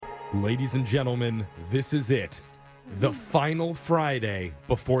Ladies and gentlemen, this is it. The final Friday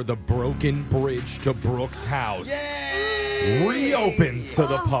before the broken bridge to Brooke's house reopens to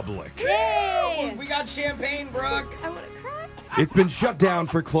the public. Yay! We got champagne, Brooke. I want to cry. It's been shut down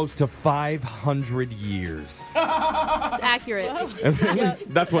for close to 500 years. It's accurate. At least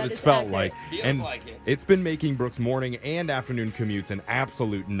that's what That it's is felt accurate. like. Feels And like it. it's been making Brooke's morning and afternoon commutes an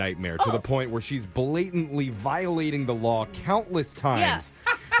absolute nightmare to the point where she's blatantly violating the law countless times.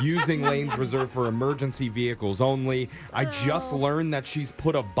 Using lanes reserved for emergency vehicles only. I just learned that she's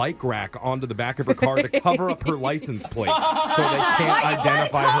put a bike rack onto the back of her car to cover up her license plate so they can't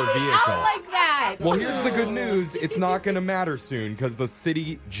identify her vehicle. Out like that. Well, here's the good news. It's not going to matter soon because the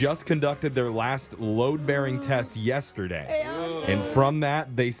city just conducted their last load-bearing test yesterday. And from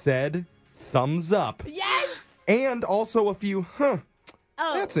that, they said, thumbs up. Yes. And also a few,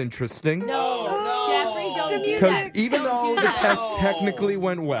 that's interesting. No. Jeffrey, don't do Because that. even though Don't do the that. test technically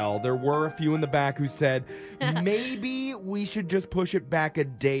went well, there were a few in the back who said, maybe we should just push it back a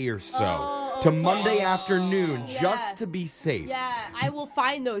day or so to Monday afternoon just to be safe. Yeah, I will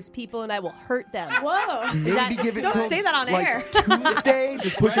find those people and I will hurt them. Whoa. Maybe give it Don't till say that on like air. Tuesday.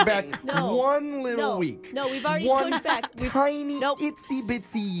 Just push it back No. one little No. week. No, we've already one pushed back. We've- tiny Nope. itsy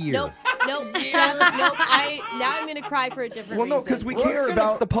bitsy year. Nope. Jeff, nope. Now I'm gonna cry for a different Well, reason. no, because we care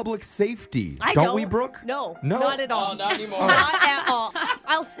about the public safety. I Don't we, Brooke? No, No? not at all. Oh, not anymore. Not at all.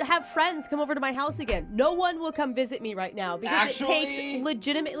 I'll have friends come over to my house again. No one will come visit me right now because it Actually- takes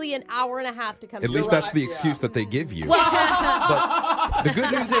legitimately an hour and a half to come. At least visit. that's the excuse that they give you. But the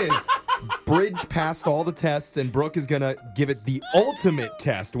good news is, Bridge passed all the tests, and Brooke is going to give it the ultimate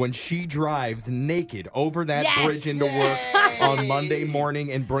test when she drives naked over that Yes! bridge into work on Monday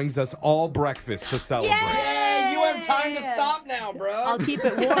morning and brings us all breakfast to celebrate. Hey, you have time to stop now, bro. I'll keep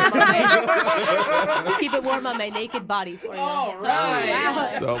it warm. Keep it warm on my naked body for you. All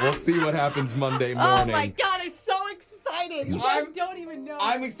right. So we'll see what happens Monday Oh morning. my God, I'm so excited. You guys don't even know.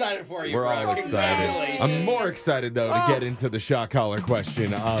 I'm excited for you. We're Brooke. all excited. Congratulations. I'm more excited, though, to get into the shot collar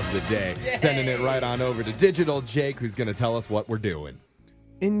question of the day. Yay. Sending it right on over to Digital Jake, who's going to tell us what we're doing.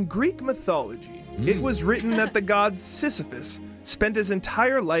 In Greek mythology, it was written that the god Sisyphus spent his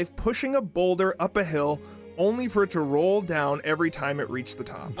entire life pushing a boulder up a hill only for it to roll down every time it reached the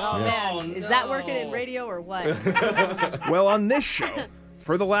top. Oh, man. Oh, Is that working no. in radio or what? Well, on this show,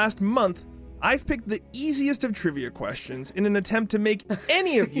 for the last month, I've picked the easiest of trivia questions in an attempt to make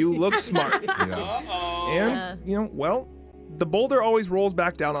any of you look smart. Uh-oh. And, well, the boulder always rolls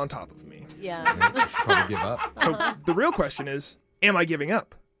back down on top of me. Yeah. Probably give up. So the real question is, am I giving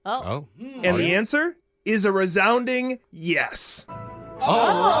up? Oh. And the answer is a resounding yes.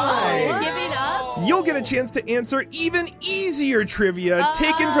 You're giving up? You'll get a chance to answer even easier trivia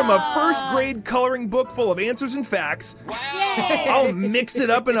taken from a first grade coloring book full of answers and facts. I'll mix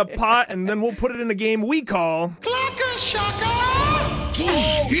it up in a pot and then we'll put it in a game we call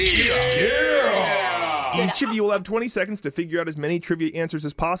Each of you will have 20 seconds to figure out as many trivia answers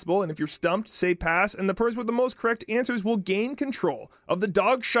as possible, and if you're stumped, say pass, and the person with the most correct answers will gain control of the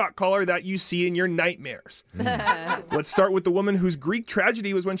dog shot collar that you see in your nightmares. Let's start with the woman whose Greek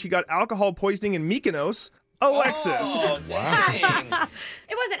tragedy was when she got alcohol poisoning in Mykonos, Alexis. Oh, dang.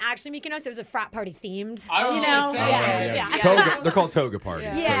 It wasn't actually Mykonos. It was a frat party themed. I was you gonna know? say, Yeah. Toga, they're called toga parties.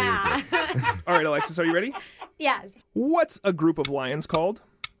 Yeah. All right, Alexis, are you ready? Yes. What's a group of lions called?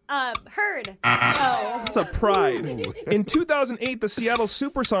 Herd. Oh. It's a pride. In 2008, the Seattle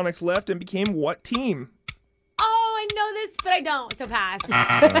Supersonics left and became what team? Oh, I know this, but I don't. So pass.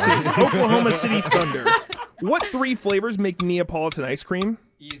 Oklahoma City Thunder. What three flavors make Neapolitan ice cream?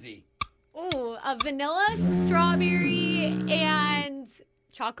 Easy. Ooh, vanilla, strawberry, and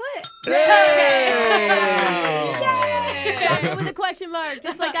chocolate. Chocolate with a question mark,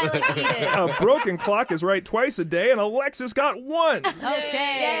 just like I like to eat it. A broken clock is right twice a day, and Alexis got one.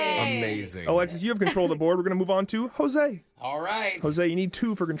 Okay. Amazing. Alexis, you have control of the board. We're going to move on to Jose. All right. Jose, you need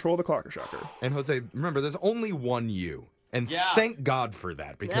 2 for control of the clocker shocker. And Jose, remember, there's only one you. And Yeah. thank God for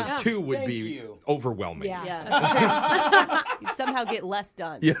that, because Yeah. 2 would Thank be you. overwhelming. Yeah. Yeah. You somehow get less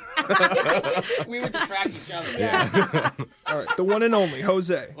done. Yeah. We would distract each other. All right, the one and only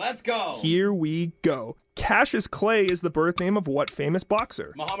Jose. Let's go. Here we go. Cassius Clay is the birth name of what famous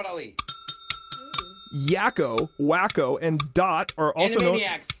boxer? Muhammad Ali. Yakko, Wacko, and Dot are also known.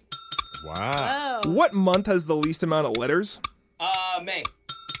 Animaniacs. Wow. Oh. What month has the least amount of letters? May.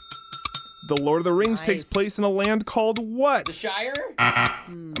 The Lord of the Rings Nice. takes place in a land called what? The Shire?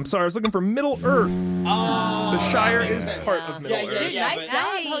 I'm sorry, I was looking for Middle Earth. Oh, The Shire that makes is sense. part of Middle Yeah, Earth. yeah, Nice but-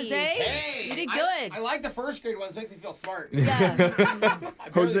 job, Nice. Jose. Hey, You did I good. like the first grade ones. Makes me feel smart. Yeah. I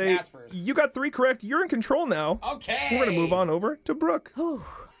barely Jose, passed first. you got 3 correct. You're in control now. Okay. We're going to move on over to Brooke.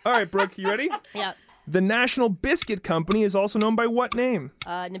 All right, Brooke, you ready? Yeah. The National Biscuit Company is also known by what name?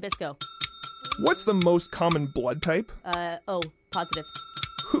 Nabisco. What's the most common blood type? O, positive.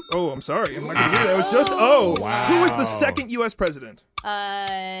 I'm sorry. I'm not going to read it. It was just O. Wow. Who was the second U.S. president?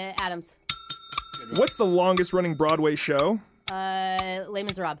 Adams. What's the longest running Broadway show? Les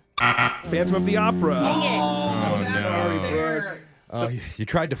Miserables. Phantom of the Opera. Dang it. Oh, no. You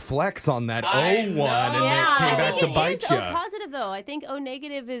tried to flex on that O1 and know. then it Yeah, came I back think to it bite is you. O positive, though. I think O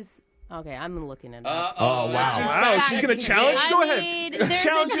negative is... Okay, I'm looking at it. Oh, wow. Wow, she's going to challenge? I Go ahead. mean, there's a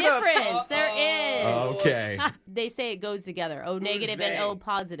Challenge it up. difference. There is. Okay. They say it goes together. O negative and they? O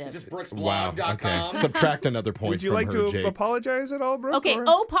positive. Is this Wow. brooksblog.com? Okay. Subtract another point Would you from like her, to Jake. apologize at all, Brooke? Okay, or-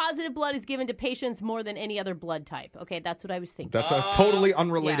 O positive blood is given to patients more than any other blood type. Okay, that's what I was thinking. That's a totally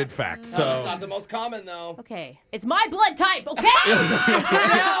unrelated yeah. fact. It's So not the most common, though. Okay, it's my blood type, okay?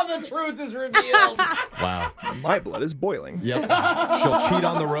 Now the truth is revealed. wow. My blood is boiling. Yep. She'll cheat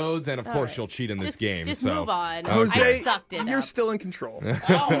on the roads, and of course she'll cheat in this game. Just so. move on. Jose, I sucked it you're up. still in control.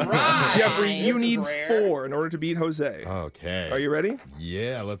 All right. Jeffrey, you This is need rare. 4 in order to beat Jose. Okay. Are you ready?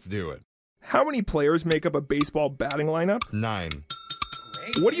 Yeah, let's do it. How many players make up a baseball batting lineup? 9.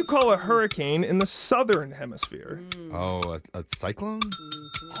 What do you call a hurricane in the southern hemisphere? Oh, a cyclone?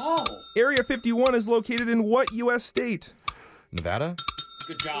 Oh, Area 51 is located in what U.S. state? Nevada?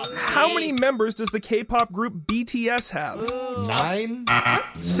 good job. How many members does the K-pop group BTS have? 9?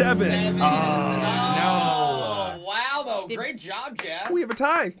 7. Oh, wow, though. Great job, Jeff. We have a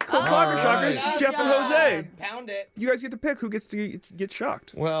tie. Climber Shockers, Nice Jeff and job. Jose. Pound it. You guys get to pick who gets to get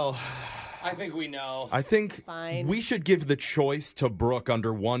shocked. Well, I think we know. I think Fine. we should give the choice to Brooke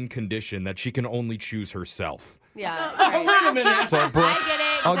under one condition, that she can only choose herself. Yeah. Oh, wait a minute. So, Brooke, I get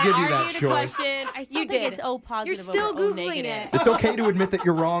it. I'll I give you that argued a choice. question. I still You think did. it's O positive You're still over O Googling negative. it. It's okay to admit that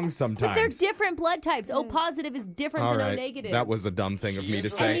you're wrong sometimes. But they're different blood types. O positive is different All than O right. negative. That was a dumb thing of She me to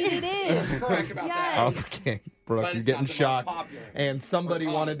is I right. say. mean, it is. Correct about that. Yes. Okay, Brooke, But you're it's getting not the most shocked. popular. And somebody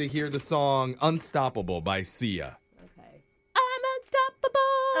Or wanted to hear the song Unstoppable by Sia. Okay. I'm unstoppable.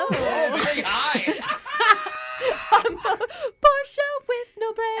 Oh, very high. I'm a Porsche with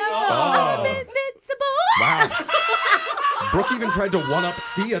no brakes. Oh. I'm invincible. Wow. Brooke even tried to one-up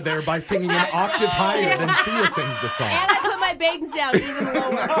Sia there by singing an octave higher than Sia sings the song. And I put my bangs down even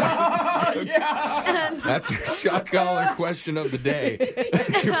lower. That's your shock collar question of the day.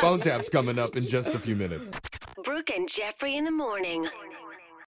 Your phone tap's coming up in just a few minutes. Brooke and Jeffrey in the morning.